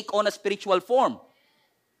can take on a spiritual form.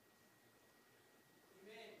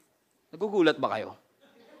 Nagugulat ba kayo?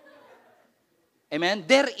 Amen?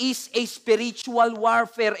 There is a spiritual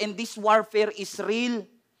warfare and this warfare is real.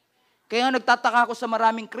 Kaya nagtataka ako sa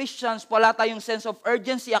maraming Christians, wala tayong sense of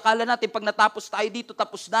urgency. Akala natin pag natapos tayo dito,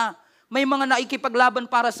 tapos na. May mga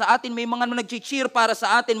naikipaglaban para sa atin, may mga nag-cheer para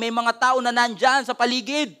sa atin, may mga tao na nandyan sa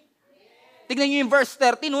paligid. Tignan niyo yung verse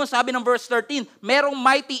 13, sabi ng verse 13, merong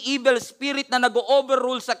mighty evil spirit na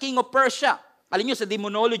nag-overrule sa king of Persia. Alam niyo sa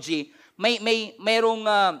demonology, may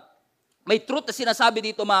truth na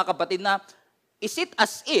sinasabi dito mga kapatid na, is it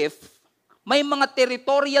as if may mga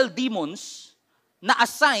territorial demons na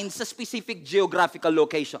assigned sa specific geographical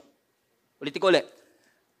location? Ulitin ko ulit.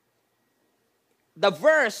 The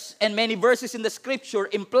verse and many verses in the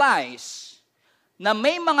scripture implies na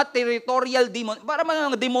may mga territorial demon, para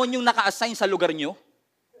mga demonyong naka-assign sa lugar nyo.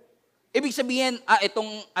 Ibig sabihin,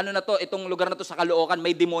 itong lugar na to sa Caloocan,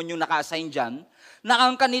 may demonyong naka-assign dyan, na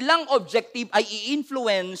ang kanilang objective ay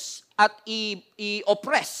i-influence at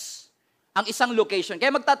i-oppress ang isang location.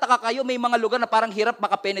 Kaya magtataka kayo, may mga lugar na parang hirap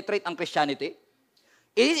makapenetrate ang Christianity.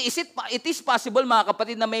 It is possible, mga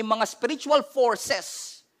kapatid, na may mga spiritual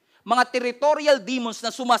forces, mga territorial demons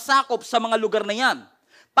na sumasakop sa mga lugar na yan.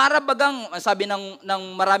 Para bagang, sabi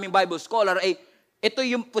ng maraming Bible scholar, ito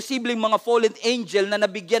yung posibleng mga fallen angel na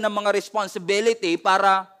nabigyan ng mga responsibility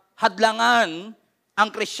para hadlangan ang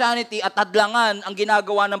Christianity at hadlangan ang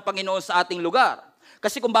ginagawa ng Panginoon sa ating lugar.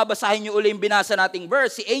 Kasi kung babasahin niyo uli yung binasa nating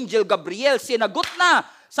verse, si Angel Gabriel, sinagot na.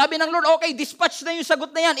 Sabi ng Lord, okay, dispatch na yung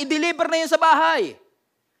sagot na yan, i-deliver na yan sa bahay.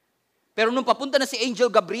 Pero nung papunta na si Angel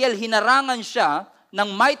Gabriel, hinarangan siya ng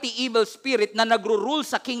mighty evil spirit na nagro-rule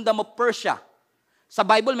sa kingdom of Persia. Sa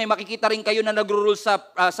Bible, may makikita rin kayo na nagro-rule sa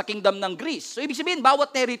kingdom ng Greece. So, ibig sabihin,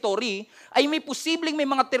 bawat territory ay may posibleng may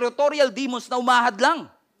mga territorial demons na umahadlang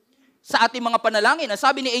sa ating mga panalangin. Ang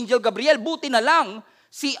sabi ni Angel Gabriel, buti na lang,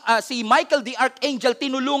 si Michael the Archangel,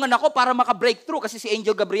 tinulungan ako para maka-breakthrough kasi si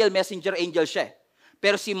Angel Gabriel, messenger angel siya.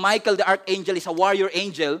 Pero si Michael the Archangel is a warrior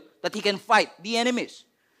angel that he can fight the enemies.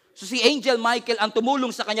 So si Angel Michael ang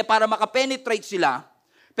tumulong sa kanya para makapenetrate sila.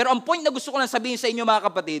 Pero ang point na gusto ko lang sabihin sa inyo mga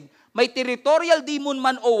kapatid, may territorial demon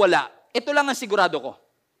man o wala, ito lang ang sigurado ko.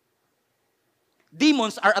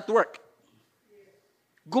 Demons are at work.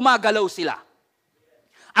 Gumagalaw sila.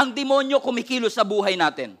 Ang demonyo kumikilos sa buhay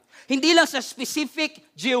natin. Hindi lang sa specific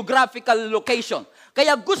geographical location.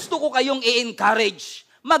 Kaya gusto ko kayong i-encourage.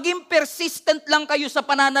 Maging persistent lang kayo sa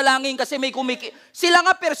pananalangin kasi may sila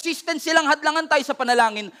nga persistent, silang hadlangan tayo sa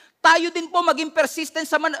panalangin. Tayo din po maging persistent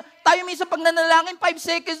tayo minsan pag nanalangin, 5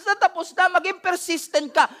 seconds na tapos na, maging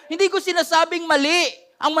persistent ka. Hindi ko sinasabing mali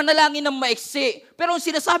ang manalangin ng maiksi. Pero ang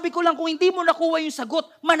sinasabi ko lang, kung hindi mo nakuha yung sagot,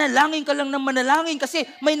 manalangin ka lang ng manalangin kasi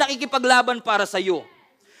may nakikipaglaban para sa iyo.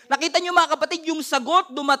 Nakita niyo mga kapatid, yung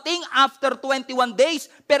sagot dumating after 21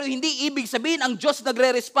 days, pero hindi ibig sabihin ang Diyos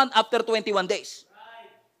nagre-respond after 21 days.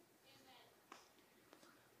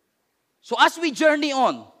 So as we journey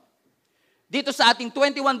on, dito sa ating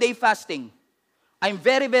 21-day fasting, I'm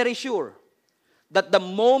very, very sure that the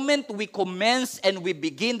moment we commence and we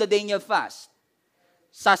begin the Daniel fast,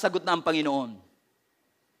 sasagot na ang Panginoon.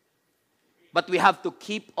 But we have to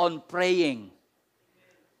keep on praying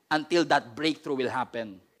until that breakthrough will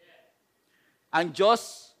happen. Ang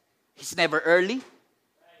Diyos, He's never early.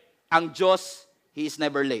 Ang Diyos, He is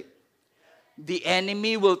never late. The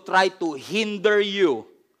enemy will try to hinder you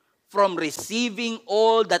from receiving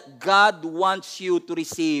all that God wants you to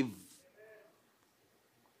receive.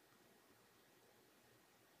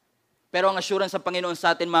 Pero ang assurance sa Panginoon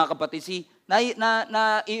sa atin mga kapatid,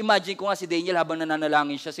 i-imagine ko nga si Daniel habang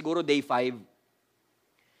nananalangin siya, siguro day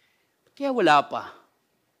 5. Kaya wala pa.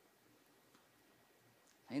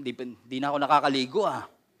 Ay, hindi na ako nakakaligo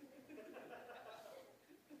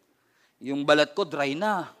Yung balat ko dry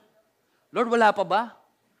na. Lord, wala pa ba?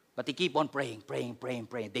 But he keep on praying.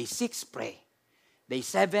 Day 6, pray. Day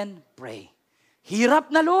 7, pray.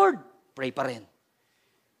 Hirap na, Lord. Pray pa rin.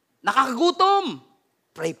 Nakakagutom.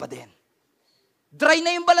 Pray pa din. Dry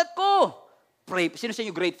na yung balat ko. Pray. Sino sa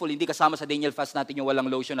inyo grateful? Hindi kasama sa Daniel fast natin yung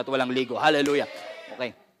walang lotion at walang ligo. Hallelujah.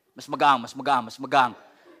 Okay. Mas magaang.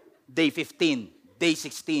 Day 15. Day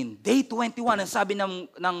 16. Day 21. Ang sabi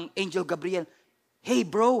ng Angel Gabriel, hey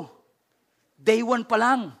bro, day 1 pa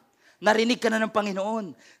lang. Narinig ka na ng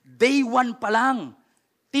Panginoon. Day 1 pa lang.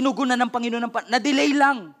 Tinugon na ng Panginoon. Na-delay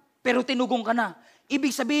lang, pero tinugon ka na.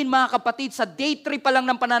 Ibig sabihin mga kapatid, sa day 3 pa lang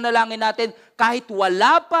ng pananalangin natin, kahit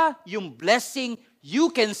wala pa yung blessing, you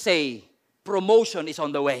can say, promotion is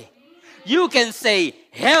on the way. You can say,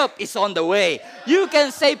 help is on the way. You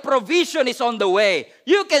can say, provision is on the way.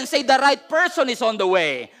 You can say, the right person is on the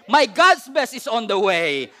way. My God's best is on the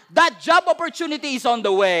way. That job opportunity is on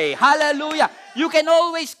the way. Hallelujah. You can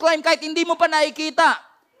always claim kahit hindi mo pa nakikita.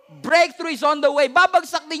 Breakthrough is on the way.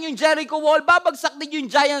 Babagsak din yung Jericho wall. Babagsak din yung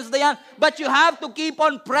giants na yan. But you have to keep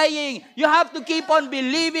on praying. You have to keep on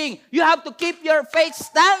believing. You have to keep your faith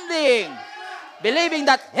standing. Believing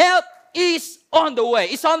that help is on the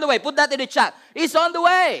way. It's on the way. Put that in the chat. It's on the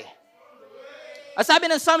way. As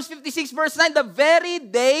sabi ng Psalms 56 verse 9, the very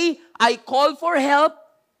day I call for help,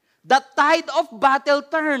 the tide of battle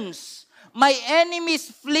turns. My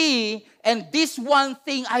enemies flee, and this one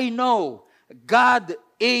thing I know, God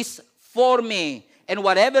is for me. And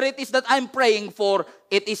whatever it is that I'm praying for,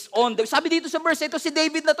 it is on the... Sabi dito sa verse, ito si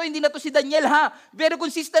David na to, hindi na to si Daniel ha. Very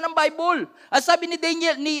consistent ang Bible. At sabi ni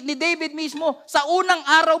David mismo, sa unang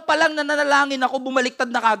araw pa lang na nanalangin ako, bumaliktad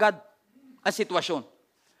na kagad ang sitwasyon.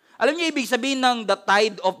 Alam niyo, ibig sabihin ng the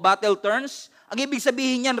tide of battle turns, ang ibig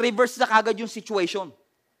sabihin niyan, reverse na kagad yung situation.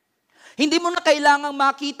 Hindi mo na kailangang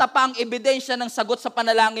makita pa ang ebidensya ng sagot sa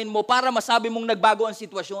panalangin mo para masabi mong nagbago ang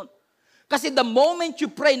sitwasyon. Kasi the moment you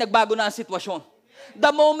pray, nagbago na ang sitwasyon.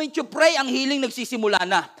 The moment you pray, ang healing nagsisimula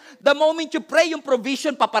na. The moment you pray, yung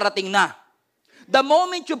provision paparating na. The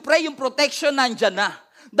moment you pray, yung protection nandyan na.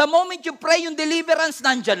 The moment you pray, yung deliverance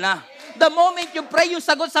nandyan na. The moment you pray, yung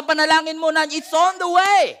sagot sa panalangin mo na, it's on the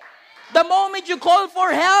way. The moment you call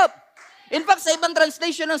for help. In fact, sa ibang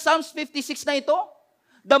translation ng Psalms 56 na ito,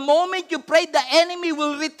 the moment you pray, the enemy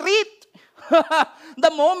will retreat.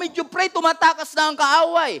 The moment you pray, tumatakas na ang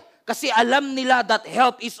kaaway. Kasi alam nila that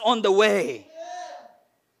help is on the way.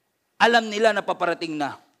 Alam nila na paparating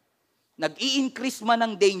na. Nag-i-increase man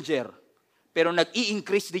ang danger, pero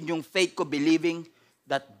nag-i-increase din yung faith ko believing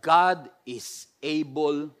that God is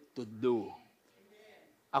able to do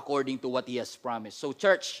according to what He has promised. So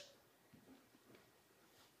church,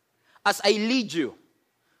 as I lead you,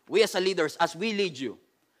 we as leaders, as we lead you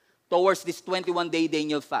towards this 21-day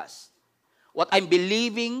Daniel fast, what I'm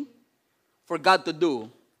believing for God to do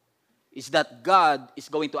is that God is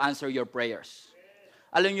going to answer your prayers.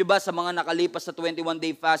 Alam niyo ba sa mga nakalipas sa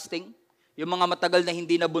 21-day fasting, yung mga matagal na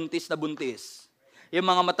hindi na buntis, yung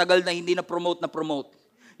mga matagal na hindi na promote,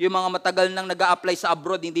 yung mga matagal nang nag-a-apply sa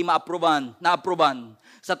abroad, hindi na-approvan.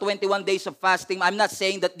 Sa 21 days of fasting, I'm not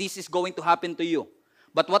saying that this is going to happen to you.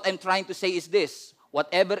 But what I'm trying to say is this,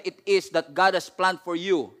 whatever it is that God has planned for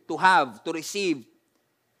you to have, to receive,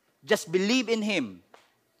 just believe in Him,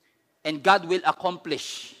 and God will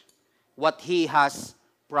accomplish what He has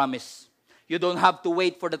promised. You don't have to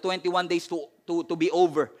wait for the 21 days to be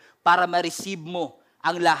over para ma-receive mo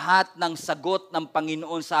ang lahat ng sagot ng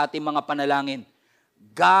Panginoon sa ating mga panalangin.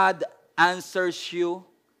 God answered you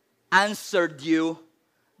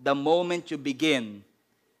the moment you begin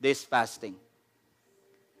this fasting.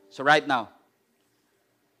 So right now,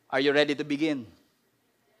 are you ready to begin?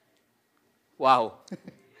 Wow.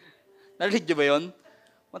 Narinig niyo ba yun?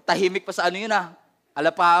 Matahimik pa sa ano yun ah.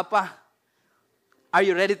 Alapa-apa. Are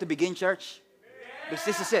you ready to begin, church? Because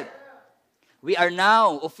this is it. We are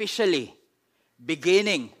now officially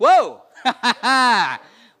beginning. Whoa!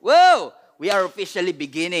 Whoa! We are officially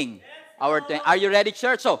beginning our time. Are you ready,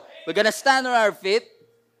 church? So, we're gonna stand on our feet.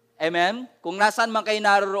 Amen? Kung nasaan man kayo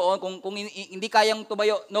naroon, kung hindi kayang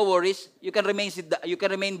tumayo, no worries. You can remain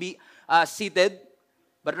seated.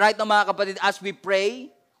 But right now, mga kapatid, as we pray,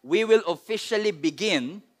 we will officially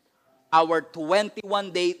begin our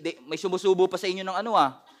 21-day, may sumusubo pa sa inyo ng ano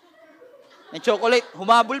ah. Ng chocolate,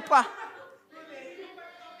 humabol pa.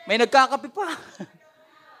 May nagkakape pa.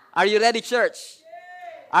 Are you ready, church?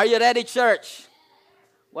 Are you ready, church?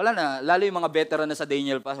 Wala na, lalo yung mga veteran na sa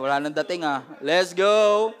Daniel Pass. Wala nang dating ah. Let's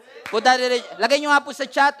go. Lagay nyo nga po sa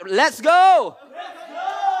chat, let's go!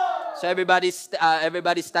 So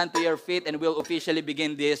everybody stand to your feet and we'll officially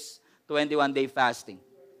begin this 21-day fasting.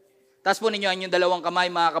 Taas po ninyo ang inyong dalawang kamay,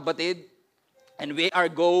 mga kapatid. And we are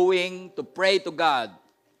going to pray to God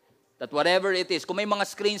that whatever it is, kung may mga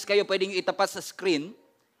screens kayo, pwede nyo itapat sa screen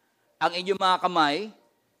ang inyong mga kamay.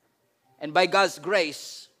 And by God's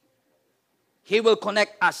grace, He will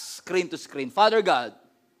connect us screen to screen. Father God,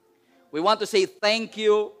 we want to say thank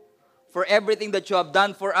you for everything that you have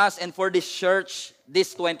done for us and for this church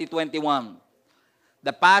this 2021.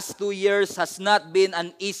 The past 2 years has not been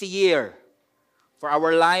an easy year for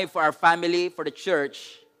our life, for our family, for the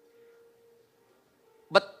church.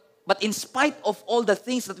 But in spite of all the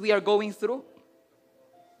things that we are going through,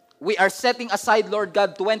 we are setting aside, Lord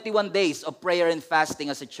God, 21 days of prayer and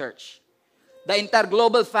fasting as a church. The entire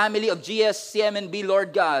global family of GSCMNB,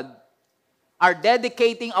 Lord God, are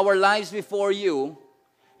dedicating our lives before you,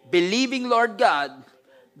 believing, Lord God,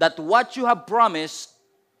 that what you have promised,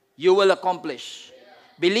 you will accomplish.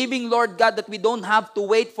 Believing, Lord God, that we don't have to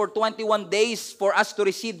wait for 21 days for us to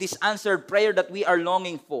receive this answered prayer that we are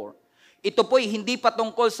longing for. Ito po'y hindi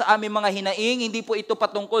patungkol sa aming mga hinaing, hindi po ito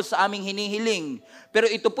patungkol sa aming hinihiling. Pero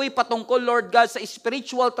ito po'y patungkol, Lord God, sa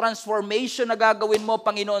spiritual transformation na gagawin mo,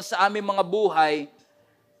 Panginoon, sa aming mga buhay.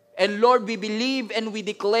 And Lord, we believe and we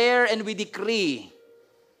declare and we decree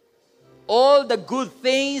all the good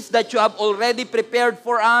things that you have already prepared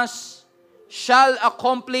for us shall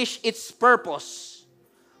accomplish its purpose.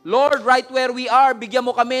 Lord, right where we are, bigyan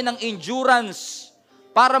mo kami ng endurance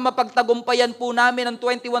para mapagtagumpayan po namin ang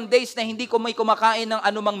 21 days na hindi ko may kumakain ng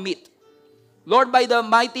anumang meat. Lord, by the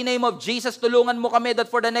mighty name of Jesus, tulungan mo kami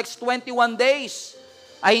that for the next 21 days,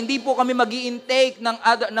 ay hindi po kami mag-i-intake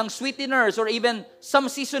ng sweeteners or even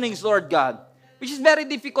some seasonings, Lord God, which is very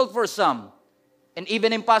difficult for some and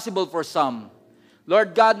even impossible for some.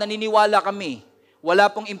 Lord God, naniniwala kami,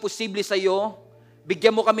 wala pong imposible sa iyo.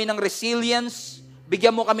 Bigyan mo kami ng resilience,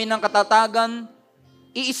 bigyan mo kami ng katatagan,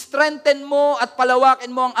 i-strengthen mo at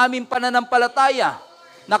palawakin mo ang aming pananampalataya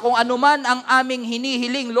na kung anuman ang aming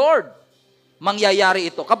hinihiling, Lord,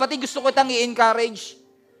 mangyayari ito. Kapatid, gusto ko itang i-encourage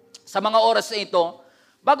sa mga oras na ito,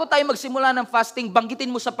 bago tayo magsimula ng fasting,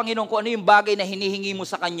 banggitin mo sa Panginoon kung ano yung bagay na hinihingi mo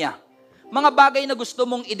sa Kanya. Mga bagay na gusto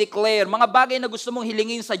mong i-declare, mga bagay na gusto mong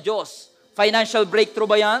hilingin sa Diyos. Financial breakthrough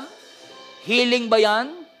ba yan? Healing ba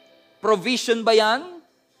yan? Provision ba yan?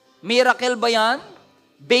 Miracle ba yan?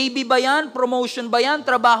 Baby ba yan? Promotion ba yan?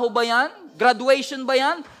 Trabaho ba yan? Graduation ba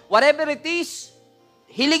yan? Whatever it is,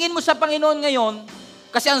 hilingin mo sa Panginoon ngayon.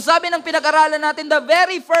 Kasi ang sabi ng pinag-aralan natin, the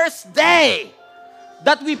very first day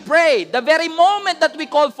that we pray, the very moment that we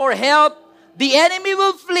call for help, the enemy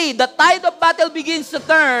will flee, the tide of battle begins to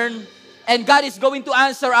turn, and God is going to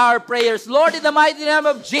answer our prayers. Lord, in the mighty name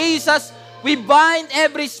of Jesus, we bind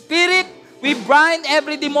every spirit, we bind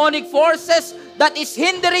every demonic forces that is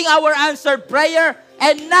hindering our answered prayer.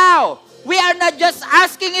 And now, we are not just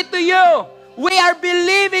asking it to you. We are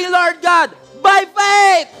believing, Lord God, by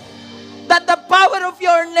faith, that the power of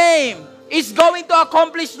your name is going to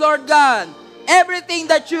accomplish, Lord God, everything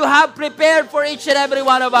that you have prepared for each and every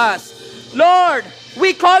one of us. Lord,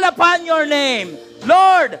 we call upon your name.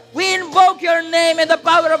 Lord, we invoke your name and the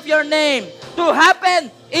power of your name to happen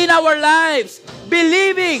in our lives,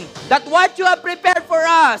 believing that what you have prepared for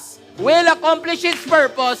us will accomplish its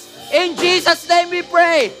purpose. In Jesus' name we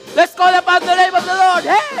pray. Let's call upon the name of the Lord.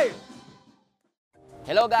 Hey!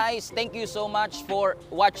 Hello guys, thank you so much for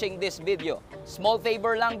watching this video. Small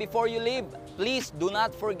favor lang before you leave, please do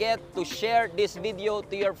not forget to share this video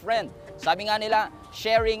to your friend. Sabi nga nila,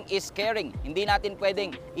 sharing is caring. Hindi natin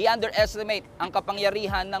pwedeng i-underestimate ang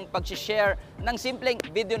kapangyarihan ng pag-share ng simpleng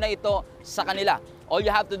video na ito sa kanila. All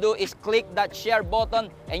you have to do is click that share button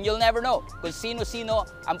and you'll never know kung sino-sino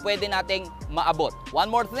ang pwede nating maabot. One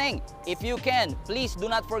more thing, if you can, please do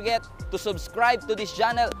not forget to subscribe to this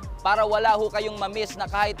channel para wala ho kayong ma-miss na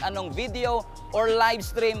kahit anong video or live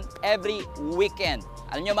stream every weekend.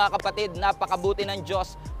 Alam nyo mga kapatid, napakabuti ng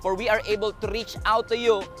Diyos for we are able to reach out to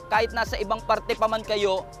you kahit nasa ibang parte pa man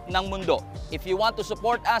kayo ng mundo. If you want to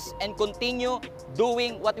support us and continue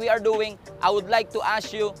doing what we are doing, I would like to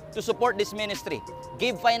ask you to support this ministry.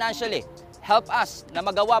 Give financially. Help us na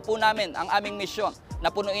magawa po namin ang aming misyon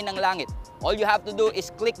na punuin ang langit. All you have to do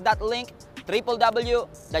is click that link,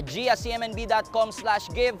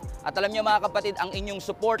 www.giacmnb.com/give. At alam nyo mga kapatid, ang inyong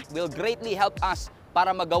support will greatly help us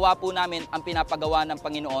para magawa po namin ang pinapagawa ng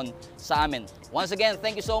Panginoon sa amin. Once again,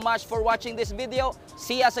 thank you so much for watching this video.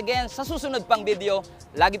 See us again sa susunod pang video.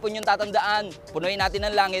 Lagi po niyong tatandaan, punuin natin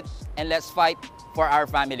ang langit and let's fight for our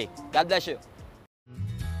family. God bless you.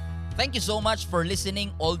 Thank you so much for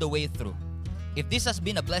listening all the way through. If this has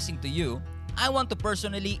been a blessing to you, I want to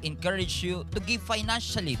personally encourage you to give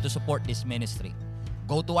financially to support this ministry.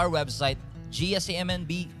 Go to our website,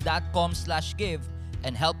 giacmnb.com/give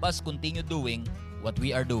and help us continue doing what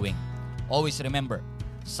we are doing. Always remember,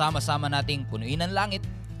 sama-sama nating punuin ang langit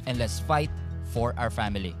and let's fight for our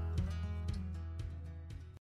family.